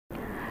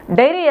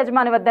Dairy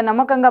యజమాని వద్ద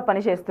నమ్మకంగా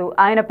పనిచేస్తూ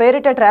ఆయన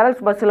పేరిట ట్రావెల్స్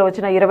బస్సులో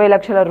వచ్చిన 20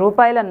 లక్షల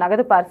రూపాయల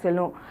నగదు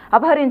పార్సిల్ను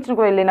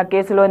అపహరించుకు వెళ్లిన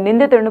కేసులో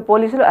నిందితుడిని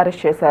పోలీసులు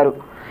అరెస్ట్ చేశారు.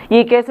 ఈ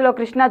కేసులో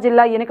కృష్ణా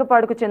జిల్లా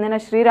ఎనికపాడుకు చెందిన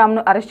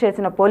శ్రీరామ్ను అరెస్ట్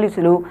చేసిన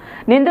పోలీసులు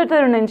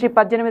నిందితుడి నుంచి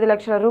 18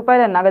 లక్షల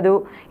రూపాయల నగదు,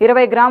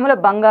 20 గ్రాముల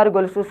బంగారు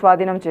గొలుసు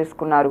స్వాధీనం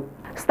చేసుకున్నారు.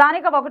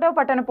 స్థానిక 1వ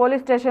పట్టణ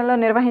పోలీస్ స్టేషన్లో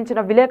నిర్వహించిన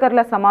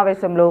విలేకరుల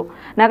సమావేశంలో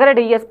నగర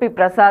DSP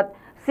Prasad,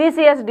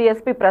 CCS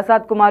DSP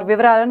Prasad Kumar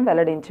వివరాలను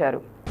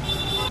వెల్లడించారు.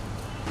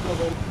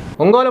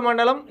 ఒంగోలు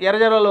మండలం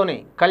ఎర్రజర్లలోని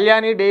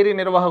కళ్యాణి డైరీ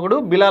నిర్వాహకుడు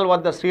బిలాల్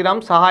వద్ద శ్రీరామ్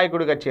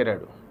సహాయకుడిగా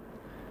చేరాడు.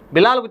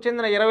 బిలాల్కు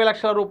చెందిన 20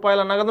 లక్షల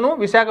రూపాయల నగదును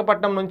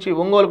విశాఖపట్నం నుంచి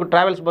ఒంగోలుకు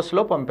ట్రావెల్స్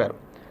బస్సులో పంపారు.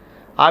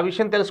 ఆ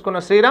విషయం తెలుసుకున్న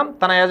శ్రీరామ్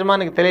తన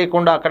యజమానికి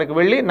తెలియకుండా అక్కడికి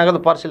వెళ్లి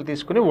నగదు పార్సిల్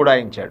తీసుకుని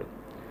ఉడాయించాడు.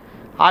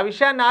 ఆ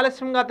విషయాన్ని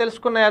ఆలస్యంగా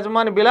తెలుసుకున్న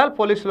యజమాని బిలాల్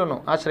పోలీసులను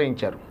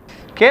ఆశ్రయించారు.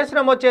 కేసు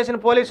నమోదు చేసిన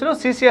పోలీసులు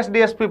సిసిఎస్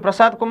డీఎస్పీ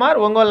ప్రసాద్ కుమార్,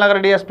 ఒంగోలు నగర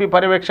డీఎస్పీ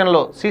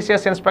పర్యవేక్షణలో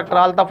సిసిఎస్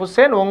ఇన్స్పెక్టర్ అల్తాఫ్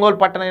హుస్సేన్, ఒంగోలు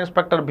పట్టణ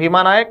ఇన్స్పెక్టర్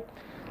భీమానాయక్,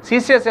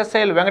 సిసిఎస్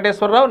ఎస్ఐలు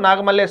వెంకటేశ్వరరావు,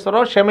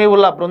 నాగమల్లేశ్వరరావు,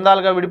 షమీవుల్లా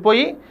బృందాలుగా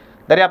విడిపోయి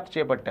దర్యాప్తు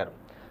చేపట్టారు.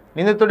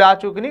 నిందితుడి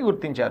ఆచూకీని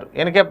గుర్తించారు.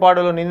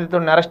 ఎనికేపాడులో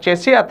నిందితుడిని అరెస్ట్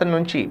చేసి అతని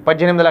నుంచి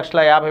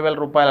 18,50,000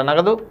 రూపాయల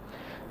నగదు,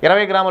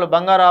 20 గ్రాముల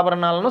బంగారు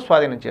ఆభరణాలను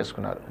స్వాధీనం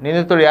చేసుకున్నారు.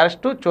 నిందితుడి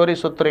అరెస్టు, చోరీ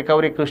సొత్తు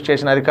రికవరీ కృషి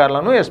చేసిన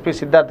అధికారులను ఎస్పీ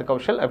సిద్ధార్థ్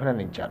కౌశల్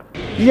అభినందించారు.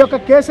 ఈ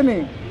యొక్క కేసుని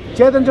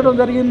ఛేదించడం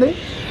జరిగింది.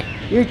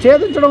 ఈ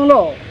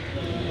ఛేదించడంలో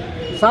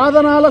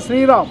సాధనాల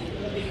శ్రీరామ్,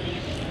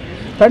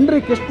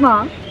 తండ్రి కృష్ణ,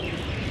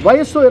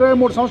 వయస్సు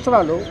 23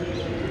 సంవత్సరాలు,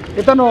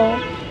 ఇతను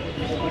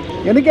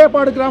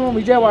ఎనికేపాడు గ్రామం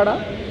విజయవాడ.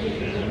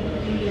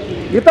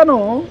 ఇతను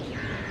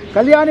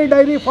కళ్యాణి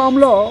డైరీ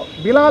ఫామ్లో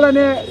బిలాల్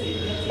అనే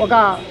ఒక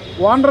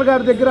ఓనర్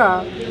గారి దగ్గర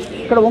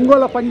ఇక్కడ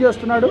ఒంగోలులో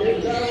పనిచేస్తున్నాడు.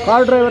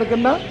 కార్ డ్రైవర్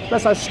కింద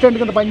ప్లస్ అసిస్టెంట్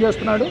కింద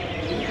పనిచేస్తున్నాడు.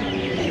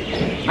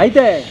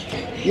 అయితే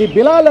ఈ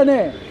బిలాల్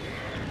అనే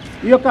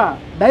ఈ యొక్క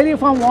డైరీ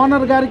ఫామ్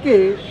ఓనర్ గారికి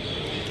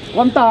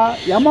కొంత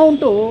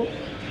అమౌంట్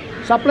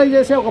సప్లై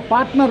చేసే ఒక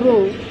పార్ట్నరు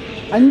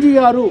అంజీ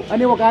గారు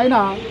అని ఒక ఆయన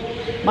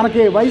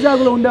మనకి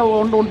వైజాగ్లో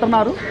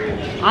ఉంటున్నారు.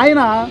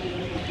 ఆయన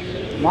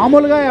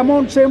మామూలుగా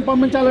అమౌంట్స్ ఏం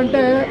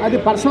పంపించాలంటే అది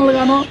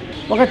పర్సనల్గానో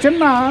ఒక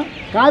చిన్న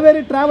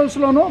కావేరీ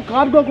ట్రావెల్స్లోనూ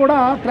కార్గో కూడా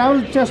ట్రావెల్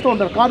చేస్తూ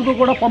ఉంటారు, కార్గో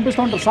కూడా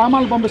పంపిస్తూ ఉంటారు,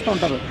 సామాన్లు పంపిస్తూ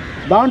ఉంటారు.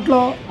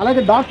 దాంట్లో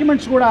అలాగే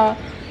డాక్యుమెంట్స్ కూడా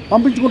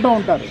పంపించుకుంటూ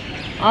ఉంటారు.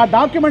 ఆ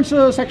డాక్యుమెంట్స్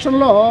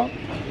సెక్షన్లో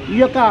ఈ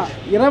యొక్క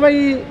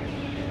 20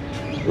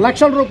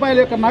 లక్షల రూపాయల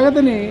యొక్క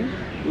నగదుని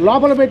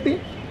లోపల పెట్టి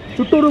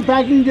చుట్టూరు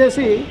ప్యాకింగ్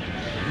చేసి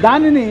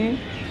దానిని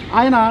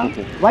ఆయన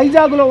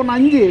వైజాగ్లో ఉన్న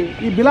అంజి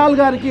ఈ బిలాల్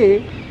గారికి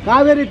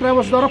కావేరీ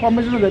ట్రావెల్స్ ద్వారా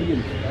పంపించడం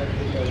జరిగింది.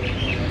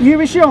 ఈ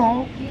విషయం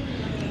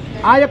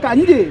ఆ యొక్క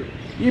అంజి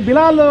ఈ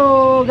బిలాల్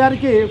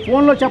గారికి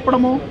ఫోన్లో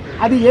చెప్పడము,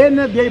 అది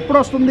ఎప్పుడు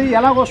వస్తుంది,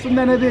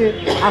 ఎలాగొస్తుంది అనేది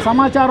ఆ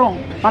సమాచారం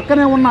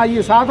పక్కనే ఉన్న ఈ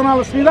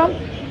సాధనాల శ్రీరామ్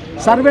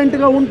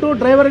సర్వెంట్గా ఉంటూ,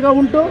 డ్రైవర్గా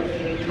ఉంటూ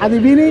అది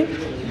విని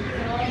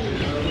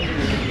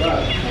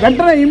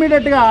వెంటనే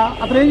ఇమీడియట్గా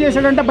అతను ఏం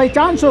చేశాడంటే బై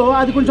ఛాన్స్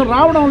అది కొంచెం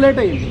రావడం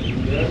లేట్ అయింది.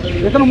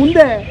 ఇతను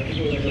ముందే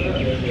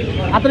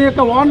అతని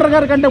యొక్క ఓనర్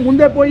గారి కంటే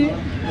ముందే పోయి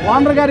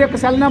ఓనర్ గారి యొక్క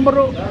సెల్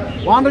నెంబరు,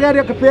 ఓనర్ గారి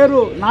యొక్క పేరు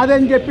నాదే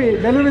అని చెప్పి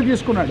డెలివరీ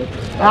తీసుకున్నాడు.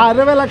 ఆ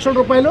 20 లక్షల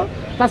రూపాయలు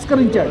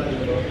తస్కరించాడు.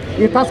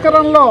 ఈ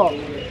తస్కరణలో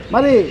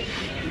మరి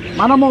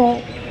మనము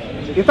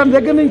ఇతని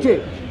దగ్గర నుంచి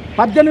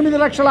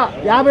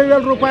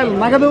 18,50,000 రూపాయలు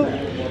నగదు,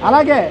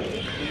 అలాగే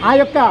ఆ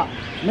యొక్క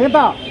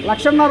మిగతా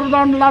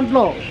 1,50,000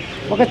 దాంట్లో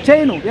ఒక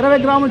చైను, 20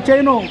 గ్రాముల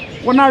చైను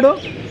కొన్నాడు.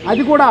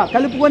 అది కూడా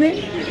కలుపుకొని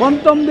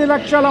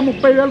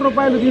 19,30,000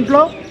 రూపాయలు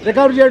దీంట్లో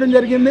రికవర్ చేయడం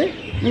జరిగింది.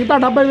 మిగతా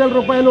 70,000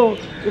 రూపాయలు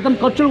ఇతను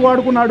ఖర్చులు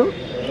వాడుకున్నాడు.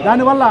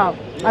 దానివల్ల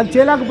అది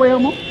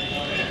చేయలేకపోయాము.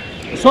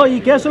 సో ఈ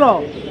కేసులో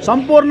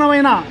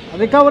సంపూర్ణమైన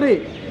రికవరీ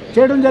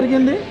చేయడం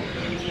జరిగింది.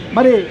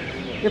 మరి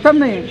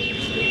ఇతన్ని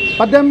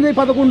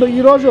 18-11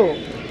 ఈరోజు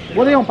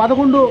ఉదయం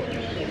 11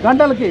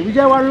 గంటలకి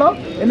విజయవాడలో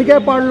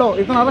ఎనికేపాడులో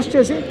ఇతను అరెస్ట్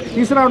చేసి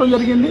తీసుకురావడం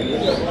జరిగింది.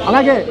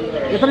 అలాగే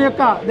ఇతని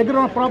యొక్క దగ్గర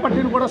ఉన్న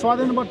ప్రాపర్టీని కూడా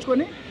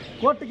స్వాధీనపరుచుకొని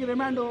కోర్టుకి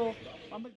రిమాండ్